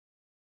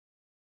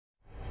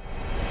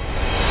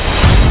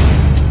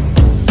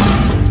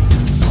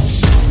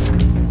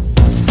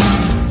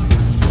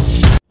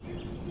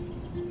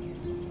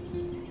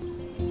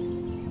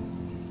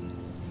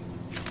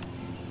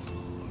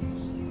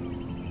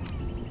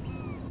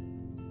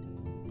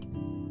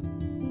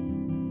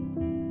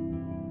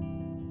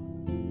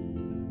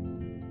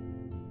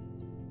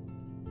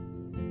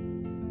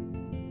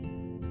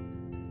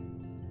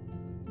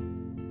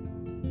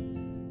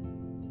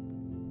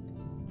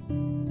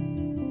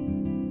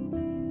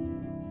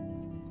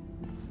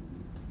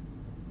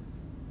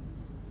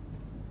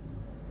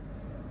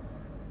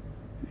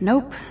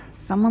Nope.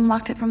 Someone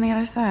locked it from the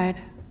other side.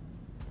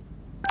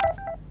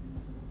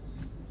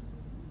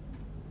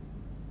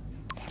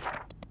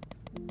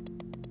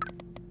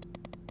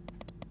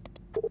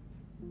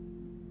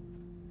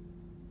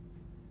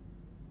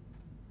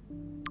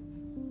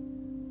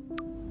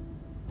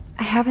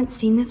 I haven't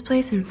seen this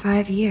place in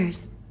 5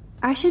 years.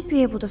 I should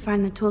be able to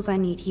find the tools I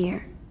need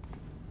here.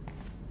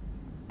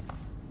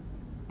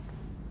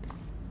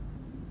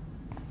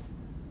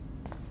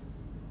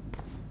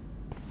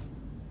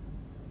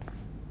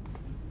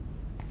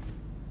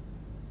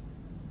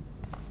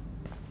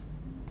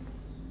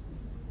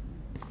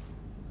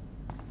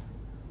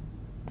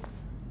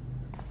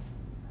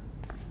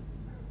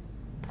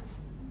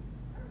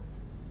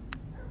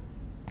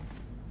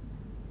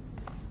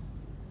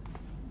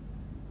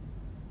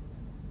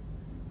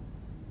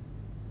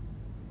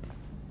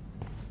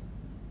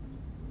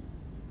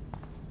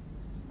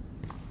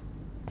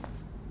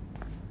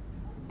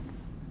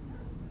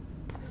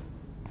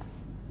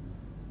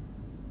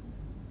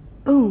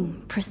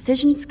 Boom,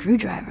 precision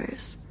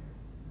screwdrivers.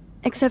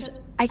 Except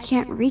I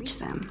can't reach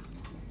them.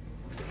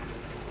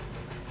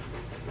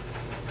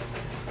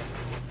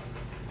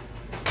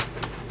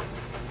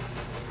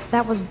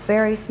 That was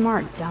very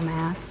smart,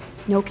 dumbass.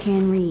 No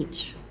can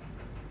reach.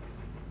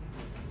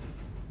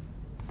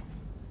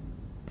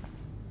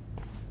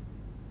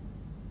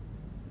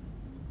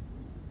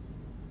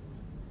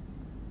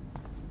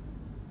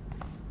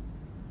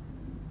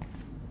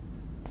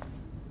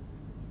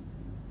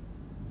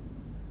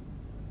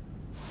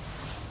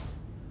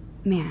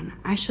 Man,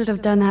 I should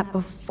have done that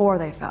before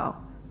they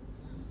fell.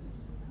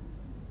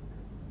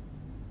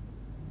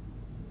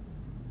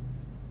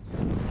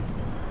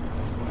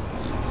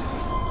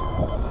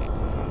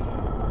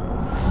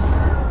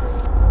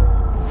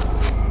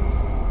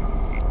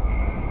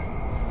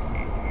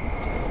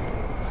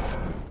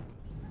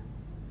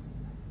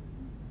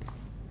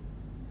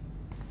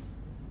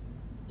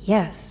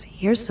 Yes,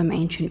 here's some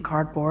ancient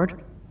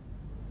cardboard.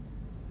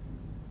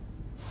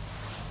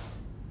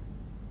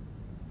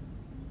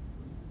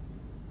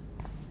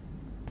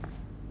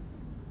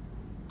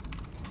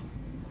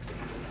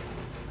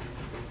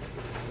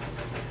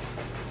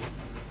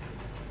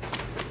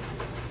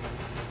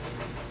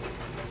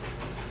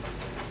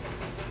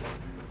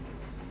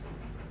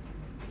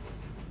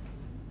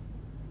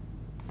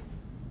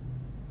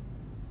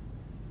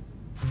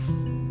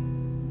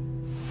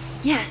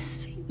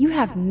 Yes, you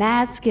have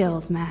mad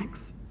skills,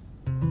 Max.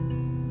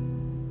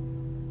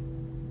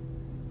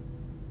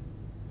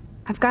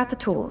 I've got the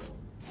tools.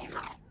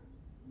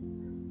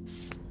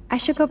 I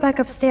should go back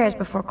upstairs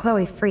before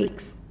Chloe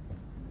freaks.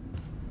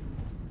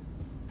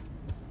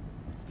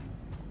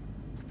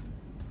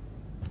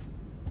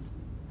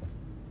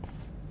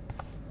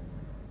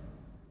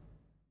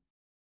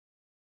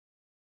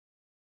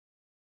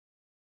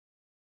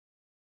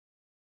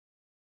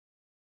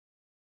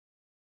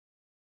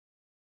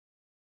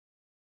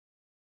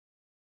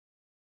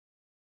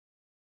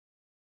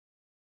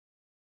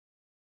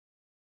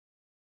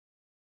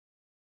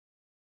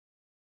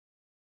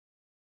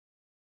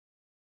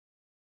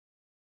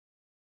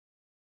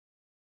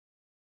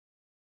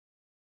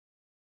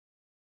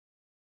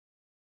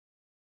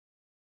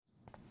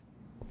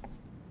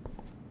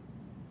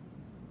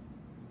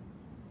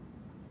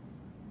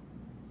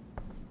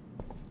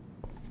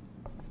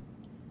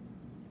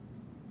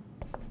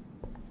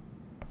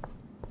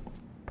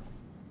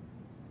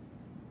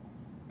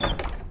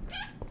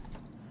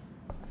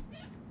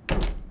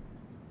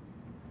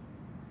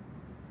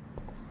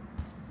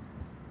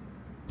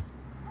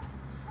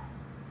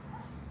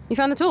 You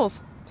found the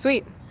tools.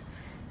 Sweet.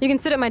 You can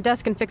sit at my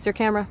desk and fix your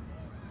camera.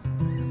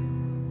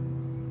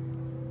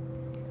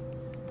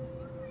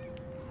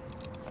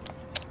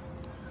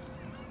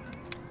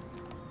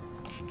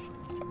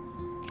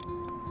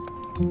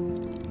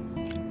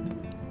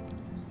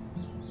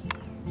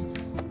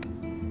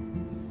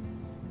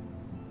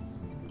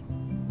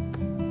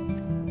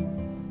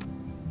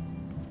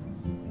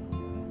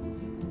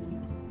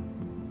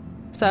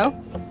 So?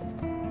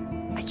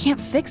 I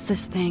can't fix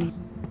this thing.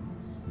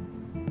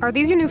 Are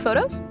these your new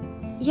photos?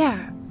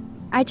 Yeah,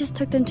 I just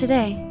took them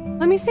today.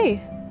 Let me see.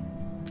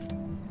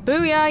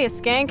 Booyah, you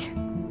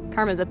skank.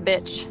 Karma's a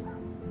bitch.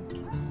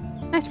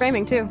 Nice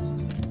framing, too.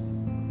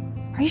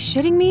 Are you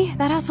shitting me?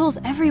 That asshole's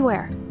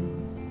everywhere.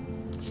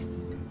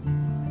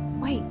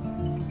 Wait,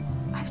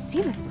 I've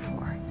seen this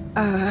before.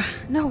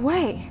 No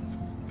way.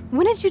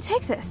 When did you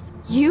take this?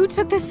 You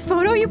took this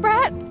photo, you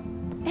brat?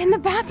 In the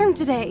bathroom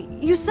today.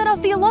 You set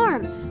off the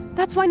alarm.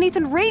 That's why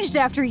Nathan raged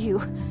after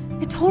you.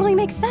 It totally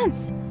makes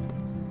sense.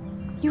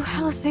 You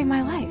hella saved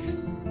my life.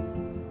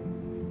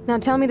 Now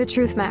tell me the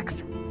truth,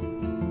 Max.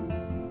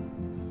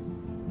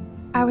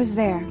 I was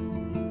there,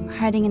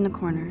 hiding in the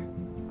corner.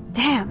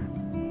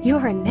 Damn,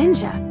 you're a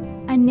ninja.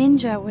 A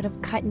ninja would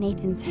have cut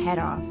Nathan's head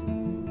off.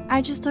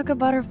 I just took a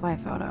butterfly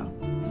photo.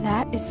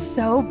 That is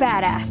so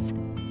badass.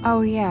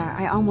 Oh yeah,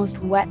 I almost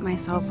wet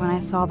myself when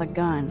I saw the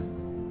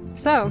gun.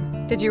 So,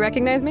 did you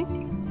recognize me?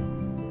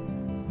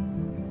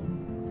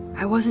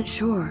 I wasn't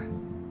sure.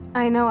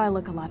 I know I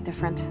look a lot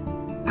different.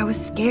 I was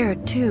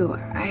scared, too.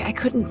 I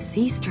couldn't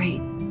see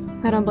straight.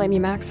 I don't blame you,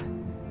 Max.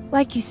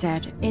 Like you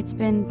said, it's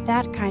been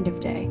that kind of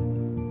day.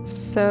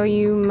 So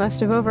you must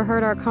have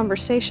overheard our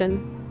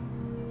conversation.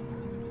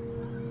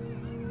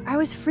 I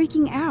was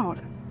freaking out.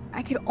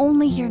 I could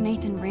only hear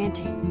Nathan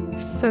ranting.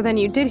 So then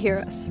you did hear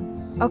us.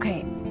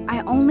 Okay,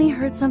 I only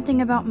heard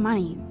something about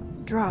money,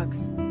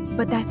 drugs,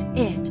 but that's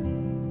it.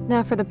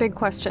 Now for the big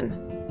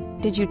question.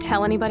 Did you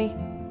tell anybody?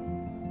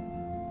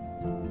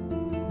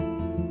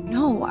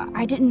 No,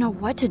 I didn't know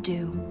what to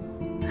do.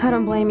 I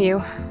don't blame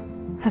you.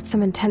 That's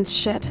some intense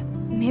shit.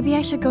 Maybe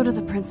I should go to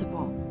the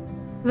principal.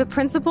 The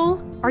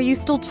principal? Are you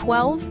still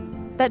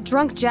 12? That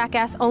drunk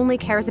jackass only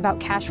cares about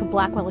cash for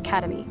Blackwell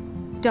Academy.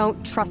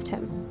 Don't trust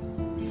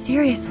him.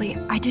 Seriously,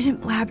 I didn't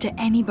blab to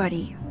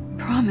anybody.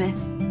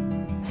 Promise.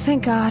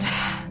 Thank God.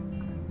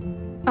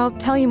 I'll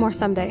tell you more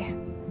someday.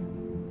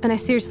 And I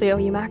seriously owe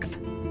you, Max.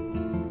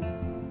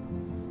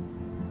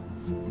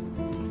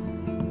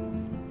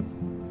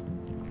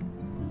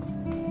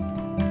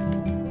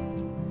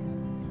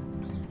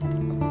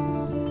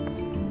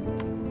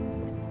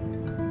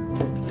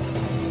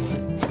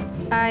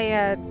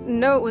 I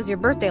know it was your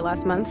birthday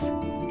last month.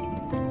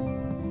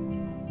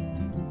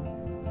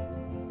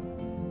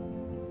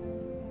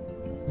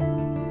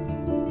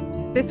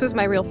 This was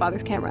my real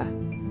father's camera.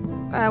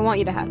 I want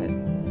you to have it.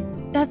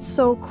 That's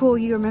so cool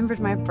you remembered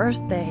my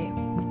birthday.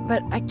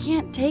 But I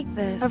can't take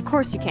this. Of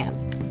course you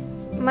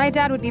can. My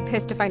dad would be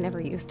pissed if I never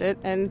used it,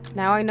 and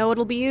now I know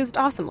it'll be used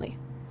awesomely.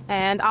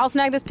 And I'll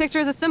snag this picture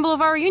as a symbol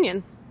of our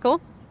reunion.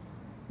 Cool?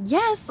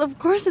 Yes, of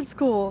course it's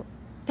cool.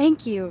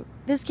 Thank you.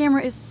 This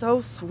camera is so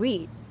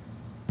sweet.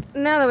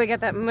 Now that we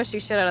got that mushy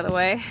shit out of the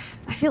way,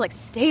 I feel like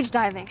stage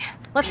diving.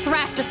 Let's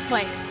thrash this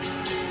place.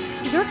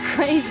 You're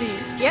crazy.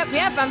 Yep,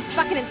 I'm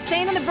fucking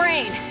insane in the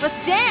brain.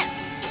 Let's dance!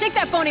 Shake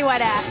that bony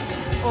white ass.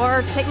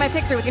 Or take my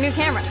picture with your new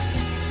camera.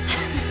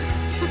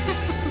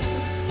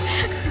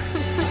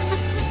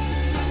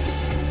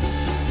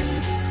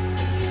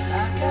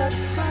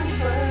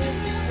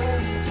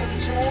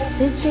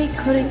 This day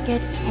couldn't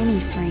get any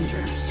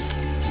stranger.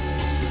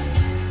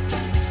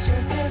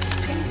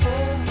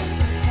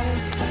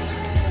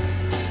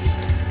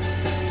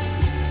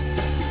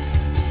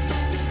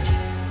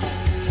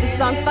 This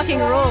song fucking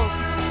rules.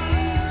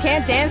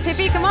 Can't dance,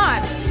 hippie? Come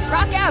on.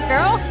 Rock out,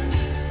 girl.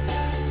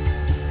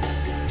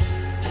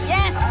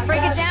 Yes,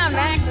 break it down,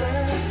 Max.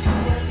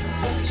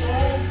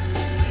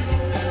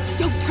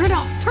 Yo, turn it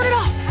off. Turn it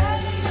off.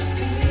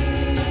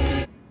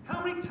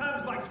 How many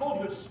times have I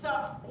told you to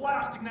stop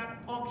blasting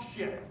that punk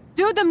shit?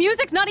 Dude, the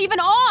music's not even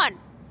on.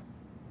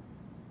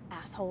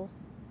 Asshole.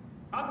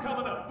 I'm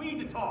coming up. We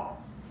need to talk.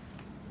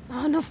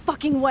 Oh, no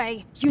fucking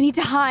way. You need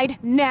to hide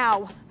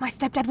now. My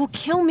stepdad will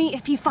kill me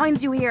if he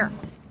finds you here.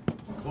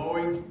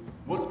 Chloe,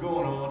 what's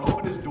going on?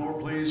 Open this door,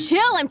 please.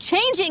 Chill, I'm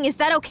changing. Is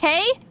that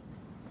okay?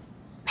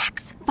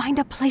 Max, find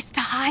a place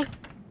to hide.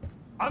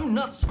 I'm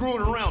not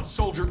screwing around,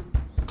 soldier.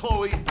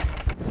 Chloe.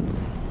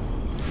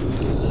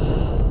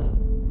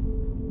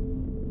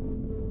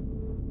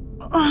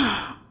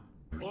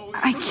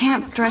 I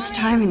can't stretch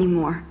time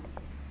anymore.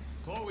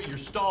 Chloe, you're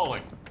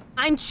stalling.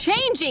 I'm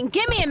changing.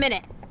 Give me a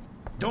minute.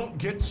 Don't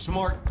get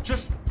smart.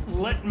 Just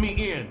let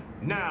me in.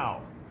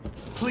 Now.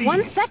 Please.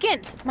 1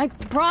 second. My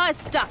bra is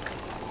stuck.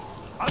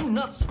 I'm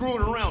not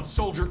screwing around,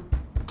 soldier.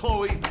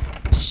 Chloe.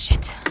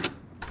 Shit.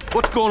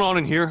 What's going on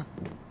in here?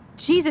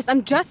 Jesus,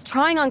 I'm just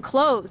trying on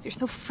clothes. You're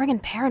so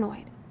friggin'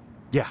 paranoid.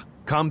 Yeah,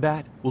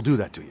 combat will do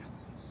that to you.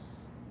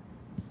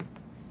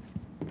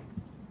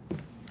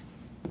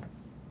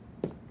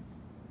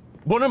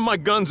 One of my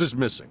guns is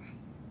missing.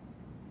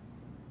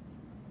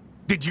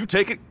 Did you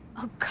take it?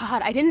 Oh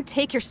God, I didn't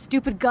take your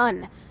stupid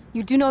gun.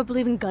 You do know I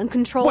believe in gun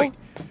control? Wait,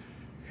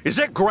 is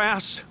that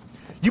grass?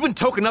 You been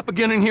token up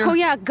again in here? Oh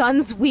yeah,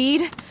 guns,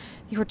 weed.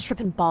 You were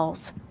tripping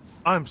balls.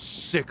 I'm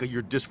sick of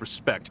your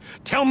disrespect.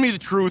 Tell me the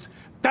truth.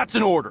 That's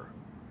an order.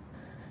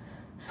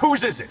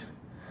 Whose is it?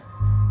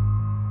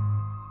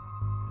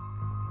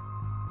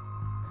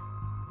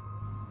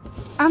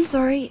 I'm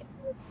sorry.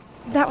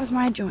 That was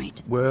my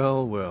joint.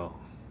 Well, well.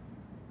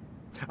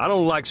 I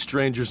don't like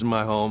strangers in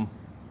my home,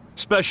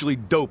 especially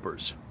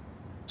dopers.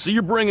 So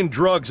you're bringing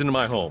drugs into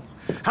my home.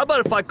 How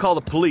about if I call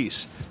the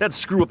police? That'd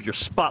screw up your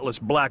spotless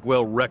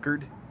Blackwell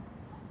record.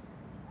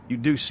 You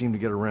do seem to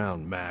get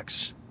around,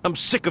 Max. I'm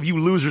sick of you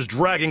losers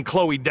dragging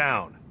Chloe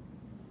down.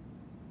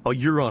 Oh,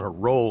 you're on a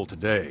roll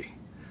today.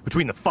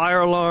 Between the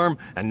fire alarm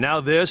and now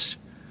this.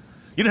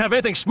 You don't have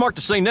anything smart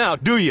to say now,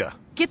 do you?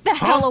 Get the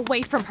hell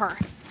away from her.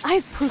 I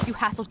have proof you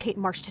hassled Kate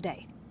Marsh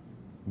today.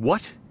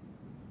 What?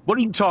 What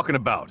are you talking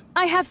about?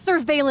 I have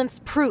surveillance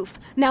proof.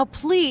 Now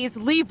please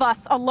leave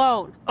us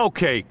alone.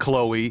 Okay,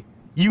 Chloe.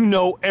 You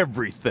know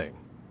everything.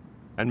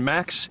 And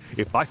Max,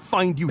 if I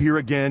find you here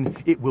again,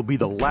 it will be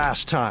the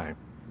last time.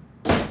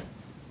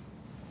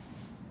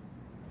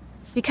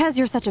 Because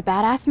you're such a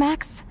badass,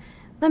 Max,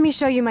 let me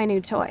show you my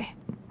new toy.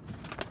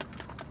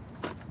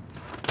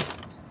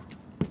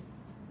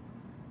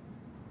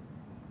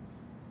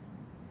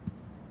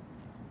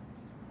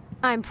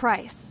 I'm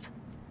Price.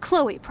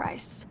 Chloe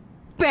Price.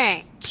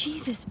 bang!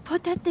 Jesus,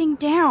 put that thing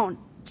down.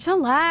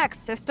 Chillax,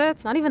 sister.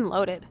 It's not even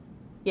loaded.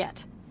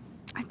 Yet.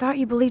 I thought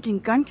you believed in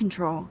gun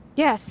control.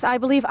 Yes, I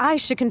believe I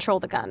should control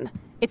the gun.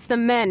 It's the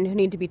men who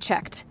need to be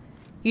checked.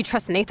 You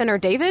trust Nathan or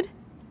David?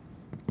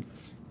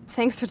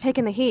 Thanks for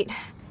taking the heat.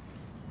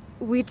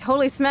 We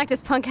totally smacked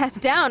his punk ass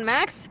down,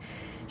 Max.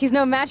 He's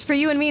no match for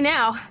you and me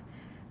now.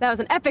 That was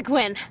an epic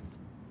win.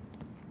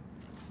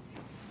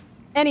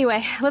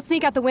 Anyway, let's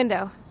sneak out the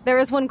window. There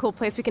is one cool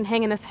place we can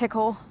hang in this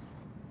hickhole.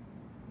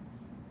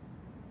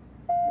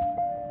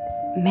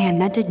 Man,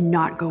 that did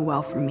not go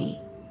well for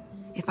me.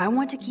 If I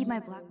want to keep my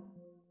black...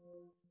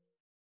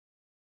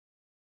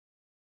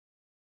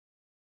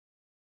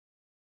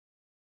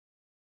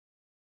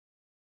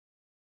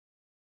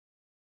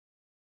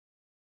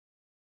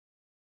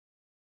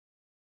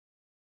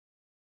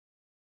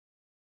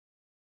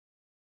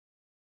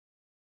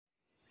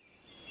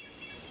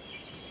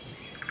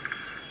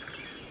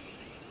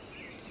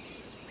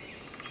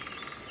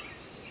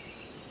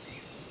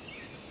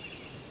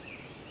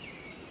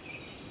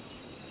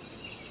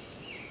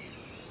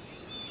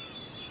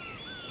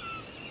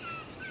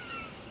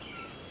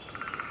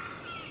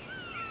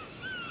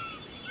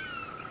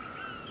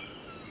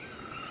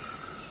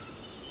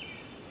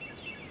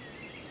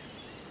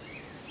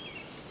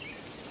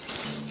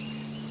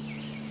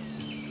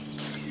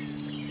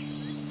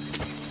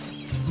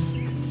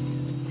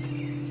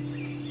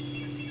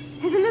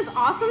 Isn't this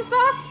awesome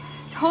sauce?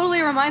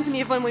 Totally reminds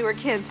me of when we were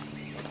kids.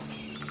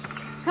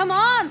 Come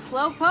on,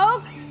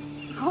 Slowpoke!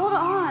 Hold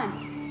on.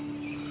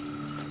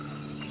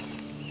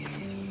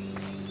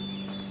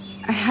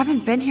 I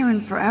haven't been here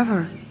in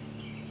forever.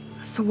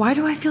 So why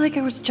do I feel like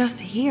I was just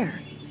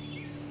here?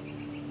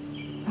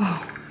 Whoa.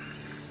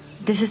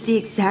 This is the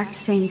exact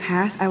same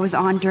path I was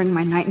on during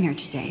my nightmare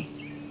today.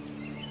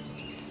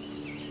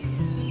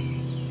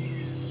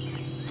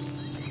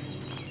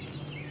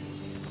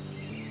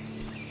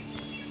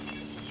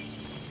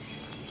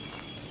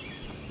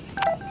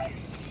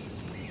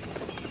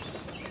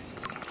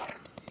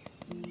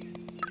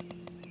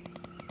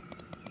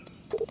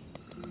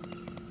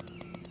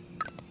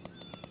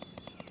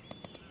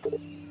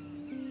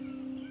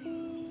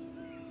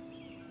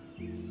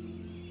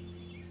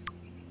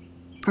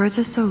 Birds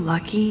are so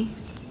lucky,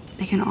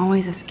 they can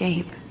always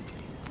escape.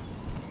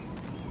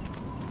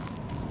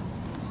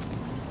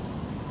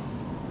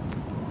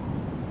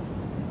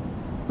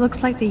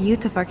 Looks like the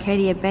youth of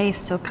Arcadia Bay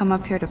still come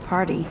up here to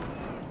party.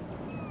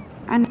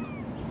 And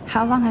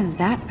how long has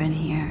that been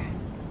here?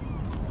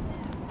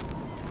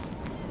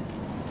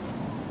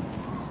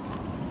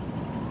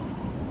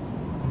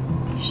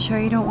 You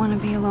sure you don't want to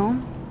be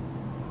alone?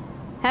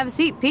 Have a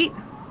seat, Pete.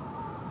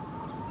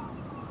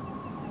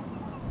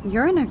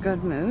 You're in a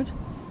good mood.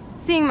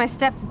 Seeing my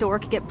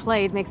step-dork get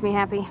played makes me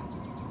happy.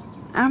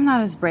 I'm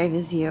not as brave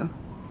as you.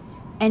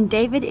 And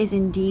David is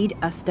indeed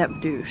a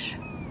step-douche.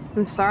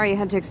 I'm sorry you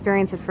had to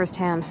experience it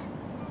firsthand.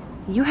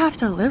 You have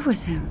to live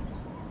with him.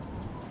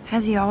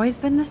 Has he always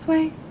been this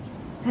way?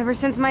 Ever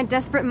since my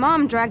desperate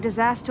mom dragged his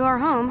ass to our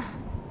home,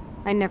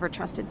 I never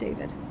trusted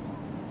David.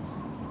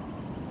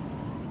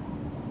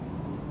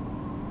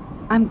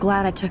 I'm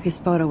glad I took his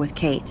photo with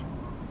Kate.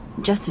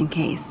 Just in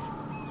case.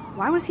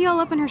 Why was he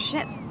all up in her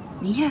shit?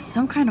 He has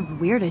some kind of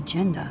weird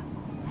agenda.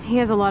 He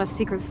has a lot of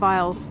secret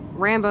files.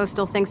 Rambo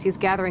still thinks he's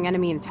gathering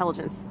enemy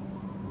intelligence.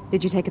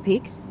 Did you take a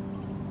peek?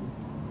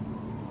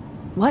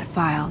 What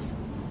files?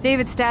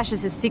 David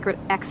stashes his secret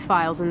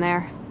X-files in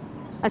there.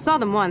 I saw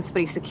them once, but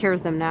he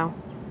secures them now.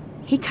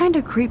 He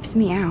kinda creeps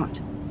me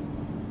out.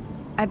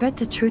 I bet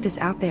the truth is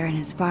out there in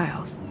his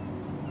files.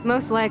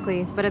 Most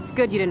likely, but it's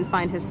good you didn't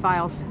find his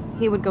files.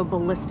 He would go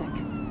ballistic.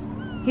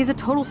 He's a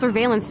total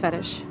surveillance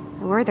fetish.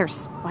 And where are there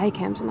spy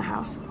cams in the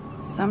house?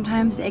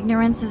 Sometimes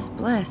ignorance is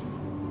bliss.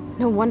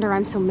 No wonder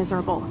I'm so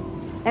miserable.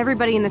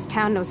 Everybody in this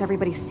town knows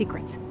everybody's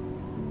secrets.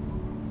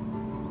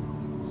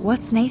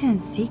 What's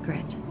Nathan's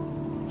secret?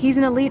 He's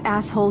an elite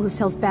asshole who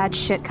sells bad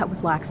shit cut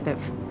with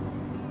laxative.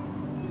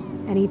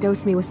 And he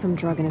dosed me with some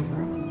drug in his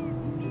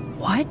room.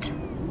 What?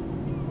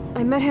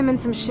 I met him in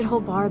some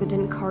shithole bar that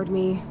didn't card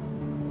me.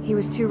 He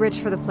was too rich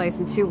for the place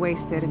and too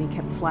wasted, and he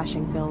kept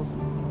flashing bills.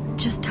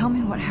 Just tell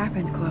me what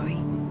happened, Chloe.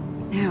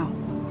 Now.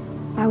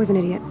 I was an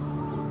idiot.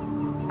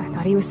 I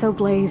thought he was so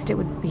blazed it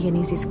would be an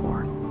easy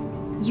score.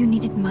 You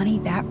needed money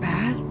that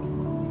bad?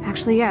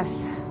 Actually,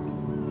 yes.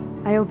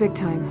 I owe big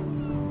time.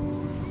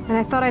 And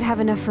I thought I'd have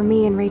enough for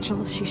me and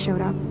Rachel if she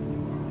showed up.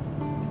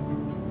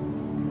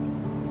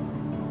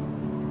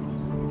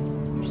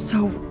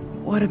 So,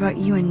 what about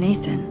you and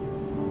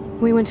Nathan?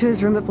 We went to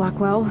his room at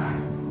Blackwell.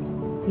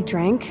 We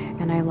drank,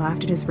 and I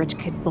laughed at his rich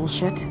kid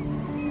bullshit.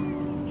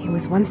 He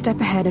was one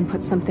step ahead and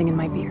put something in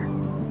my beer.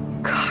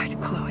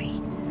 God,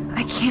 Chloe.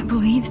 I can't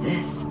believe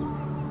this.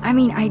 I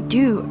mean, I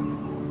do.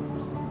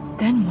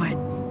 Then what?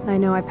 I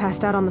know I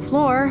passed out on the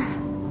floor.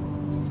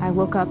 I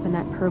woke up and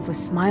that perv was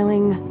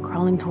smiling,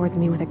 crawling towards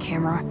me with a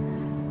camera.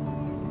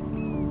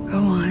 Go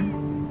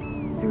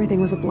on. Everything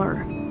was a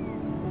blur.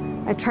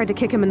 I tried to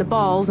kick him in the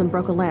balls and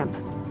broke a lamp.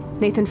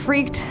 Nathan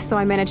freaked, so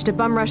I managed to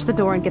bum rush the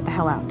door and get the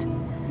hell out.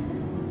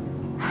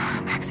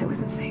 Max Max, it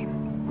was insane.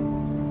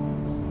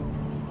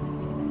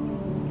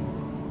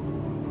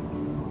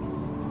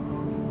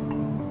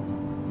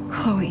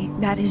 Chloe,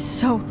 that is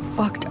so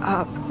fucked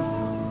up.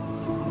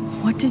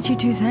 What did you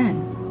do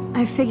then?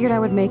 I figured I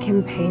would make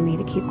him pay me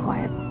to keep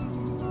quiet.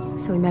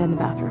 So we met in the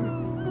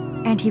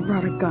bathroom. And he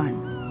brought a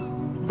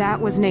gun.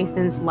 That was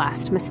Nathan's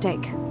last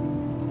mistake.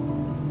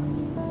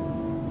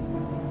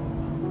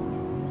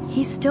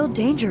 He's still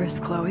dangerous,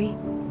 Chloe.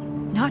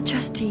 Not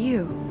just to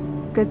you.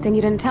 Good thing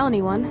you didn't tell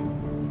anyone.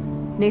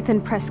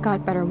 Nathan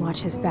Prescott better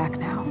watch his back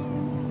now.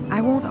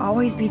 I won't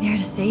always be there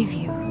to save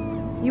you.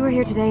 You were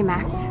here today,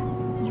 Max.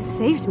 You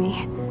saved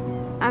me.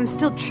 I'm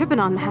still tripping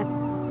on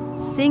that.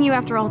 Seeing you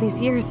after all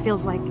these years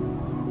feels like...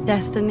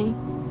 destiny.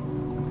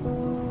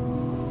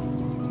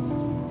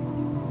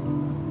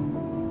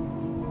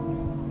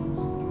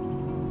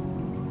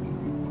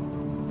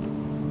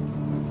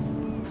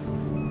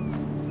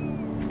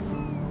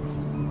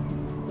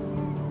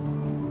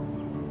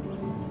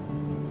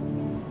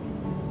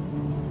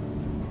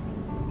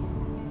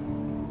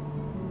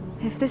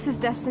 If this is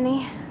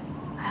destiny,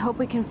 I hope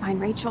we can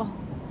find Rachel.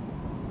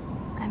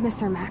 I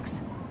miss her,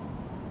 Max.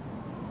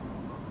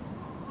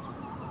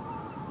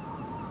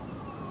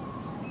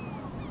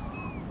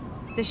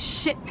 This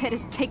shit pit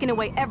has taken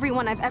away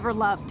everyone I've ever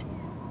loved.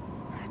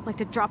 I'd like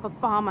to drop a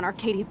bomb on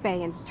Arcadia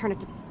Bay and turn it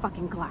to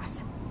fucking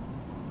glass.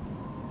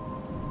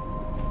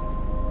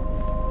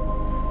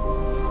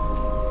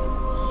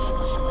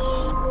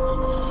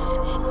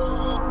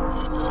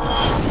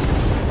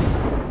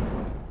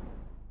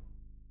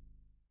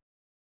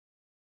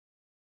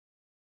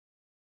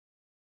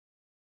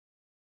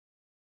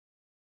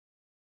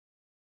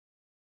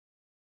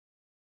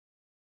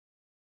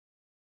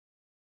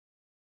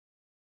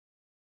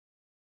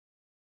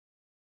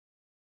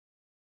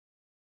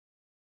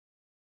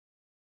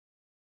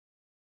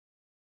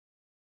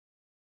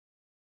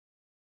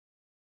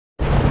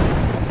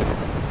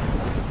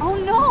 Oh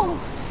no!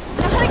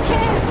 Not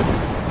again!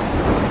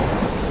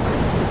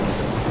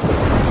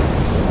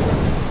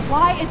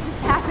 Why is this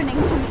happening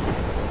to me?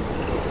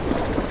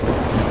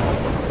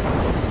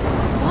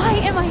 Why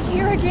am I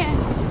here again?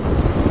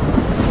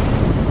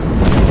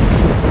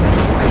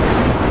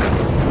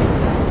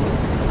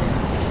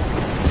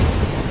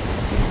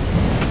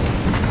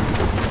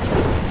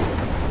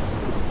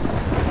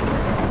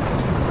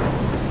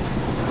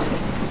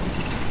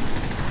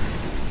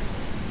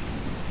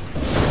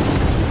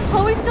 Is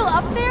Chloe still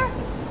up there?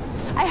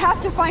 I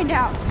have to find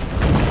out.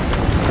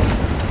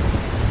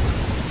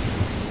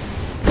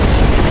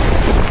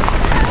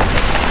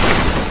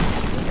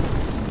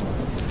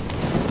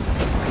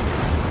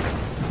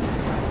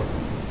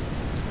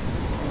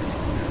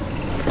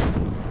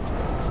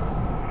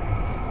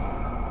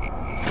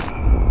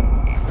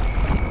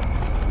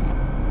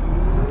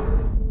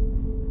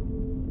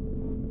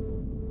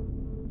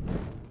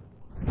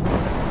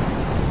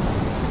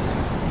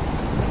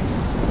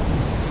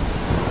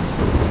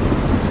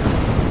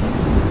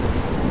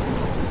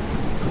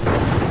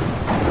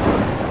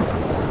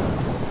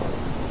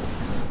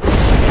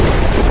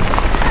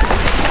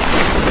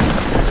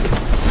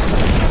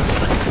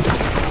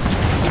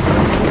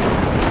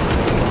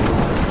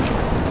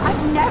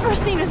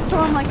 Seen a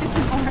storm like this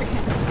in Oregon.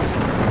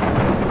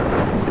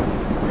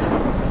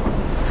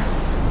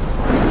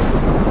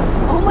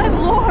 Oh my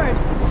lord!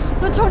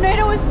 The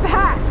tornado is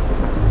back!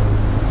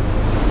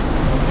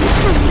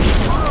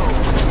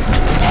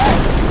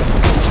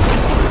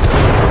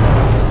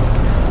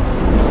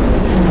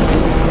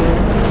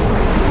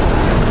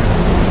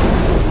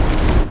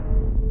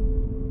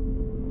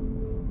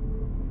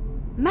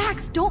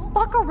 Max, don't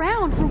fuck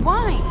around.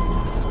 Rewind.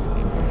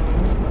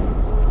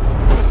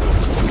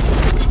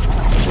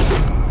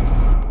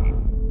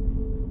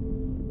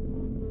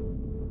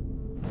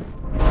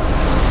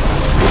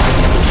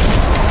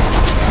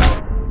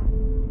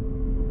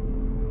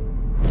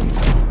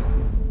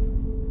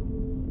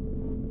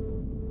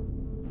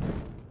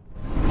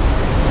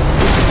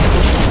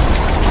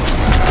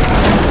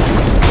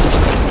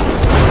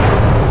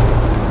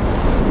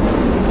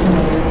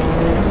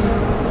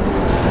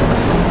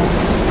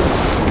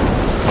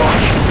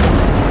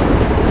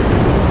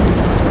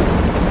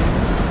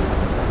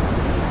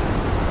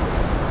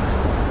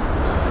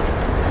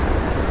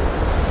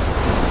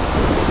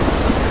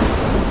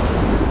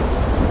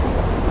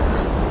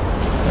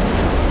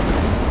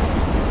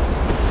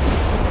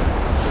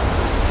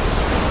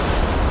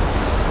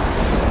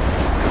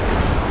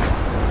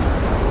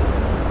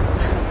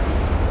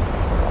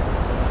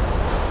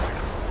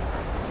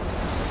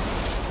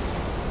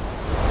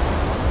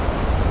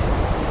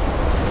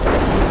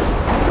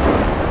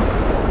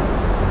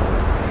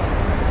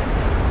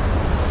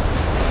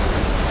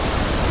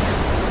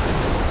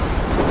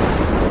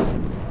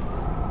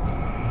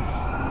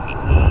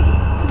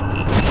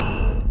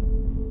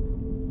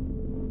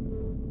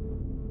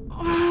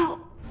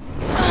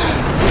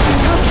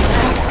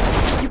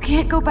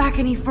 Can't go back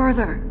any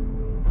further.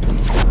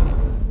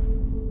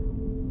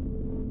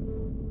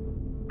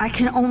 I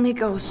can only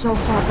go so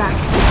far back.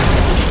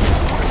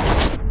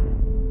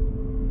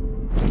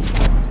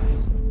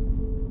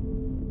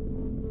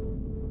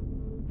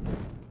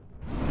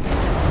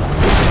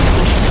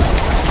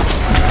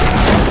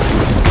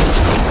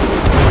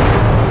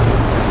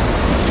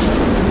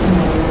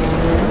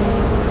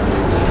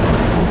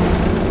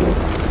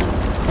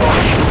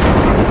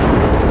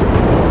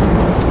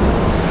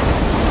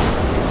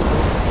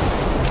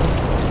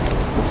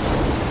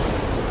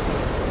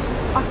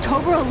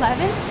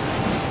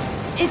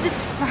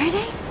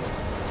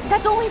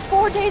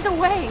 more days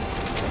away.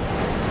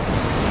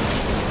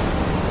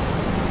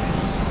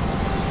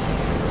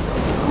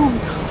 Oh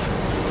no.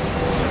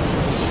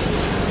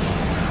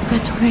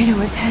 That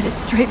tornado is headed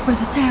straight for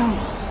the town.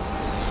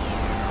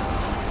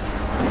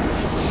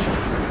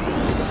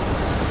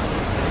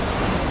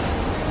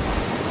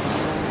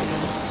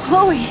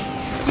 Chloe,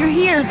 you're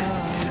here.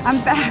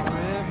 I'm back.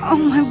 Oh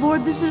my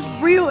lord, this is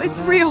real. It's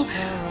real.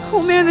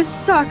 Oh man, this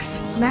sucks.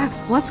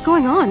 Max, what's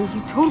going on?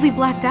 You totally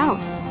blacked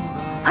out.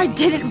 I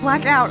didn't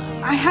black out.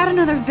 I had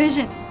another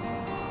vision.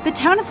 The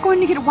town is going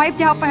to get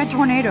wiped out by a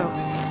tornado.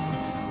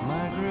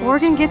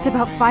 Oregon gets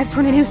about 5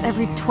 tornadoes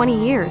every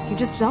 20 years. You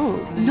just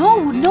zoned.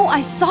 No,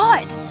 I saw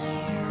it.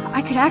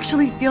 I could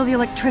actually feel the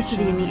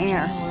electricity in the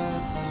air.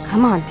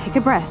 Come on, take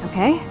a breath,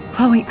 okay?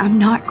 Chloe, I'm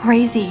not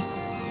crazy.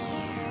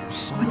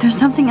 But there's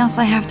something else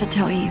I have to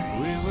tell you.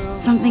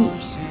 Something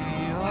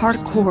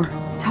hardcore.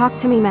 Talk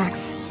to me,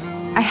 Max.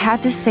 I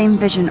had this same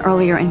vision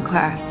earlier in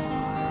class.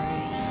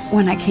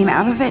 When I came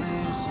out of it,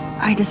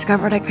 I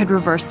discovered I could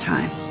reverse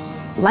time.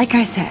 Like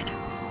I said,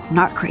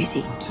 not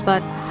crazy.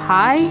 But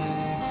high,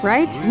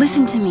 right?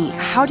 Listen to me.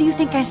 How do you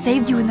think I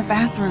saved you in the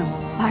bathroom?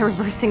 By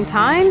reversing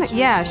time?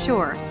 Yeah,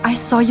 sure. I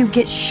saw you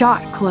get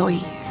shot,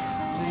 Chloe.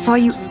 Saw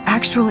you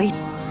actually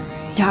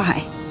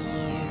die.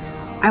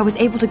 I was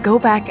able to go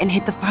back and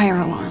hit the fire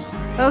alarm.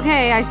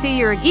 Okay, I see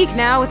you're a geek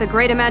now with a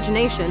great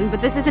imagination,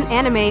 but this isn't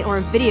anime or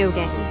a video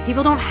game.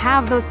 People don't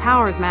have those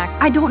powers,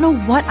 Max. I don't know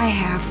what I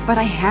have, but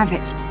I have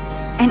it.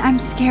 And I'm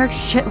scared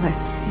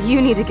shitless. You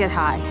need to get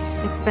high.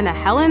 It's been a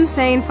hell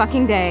insane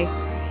fucking day.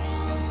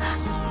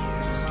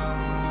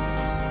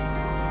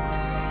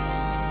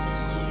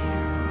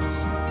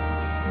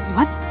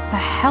 What the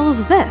hell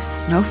is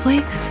this?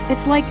 Snowflakes?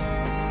 It's like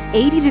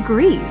 80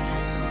 degrees.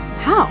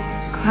 How?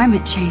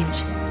 Climate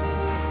change.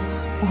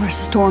 Or a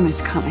storm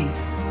is coming.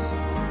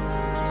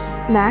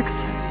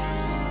 Max,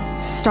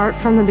 start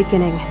from the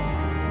beginning.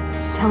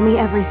 Tell me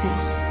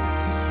everything.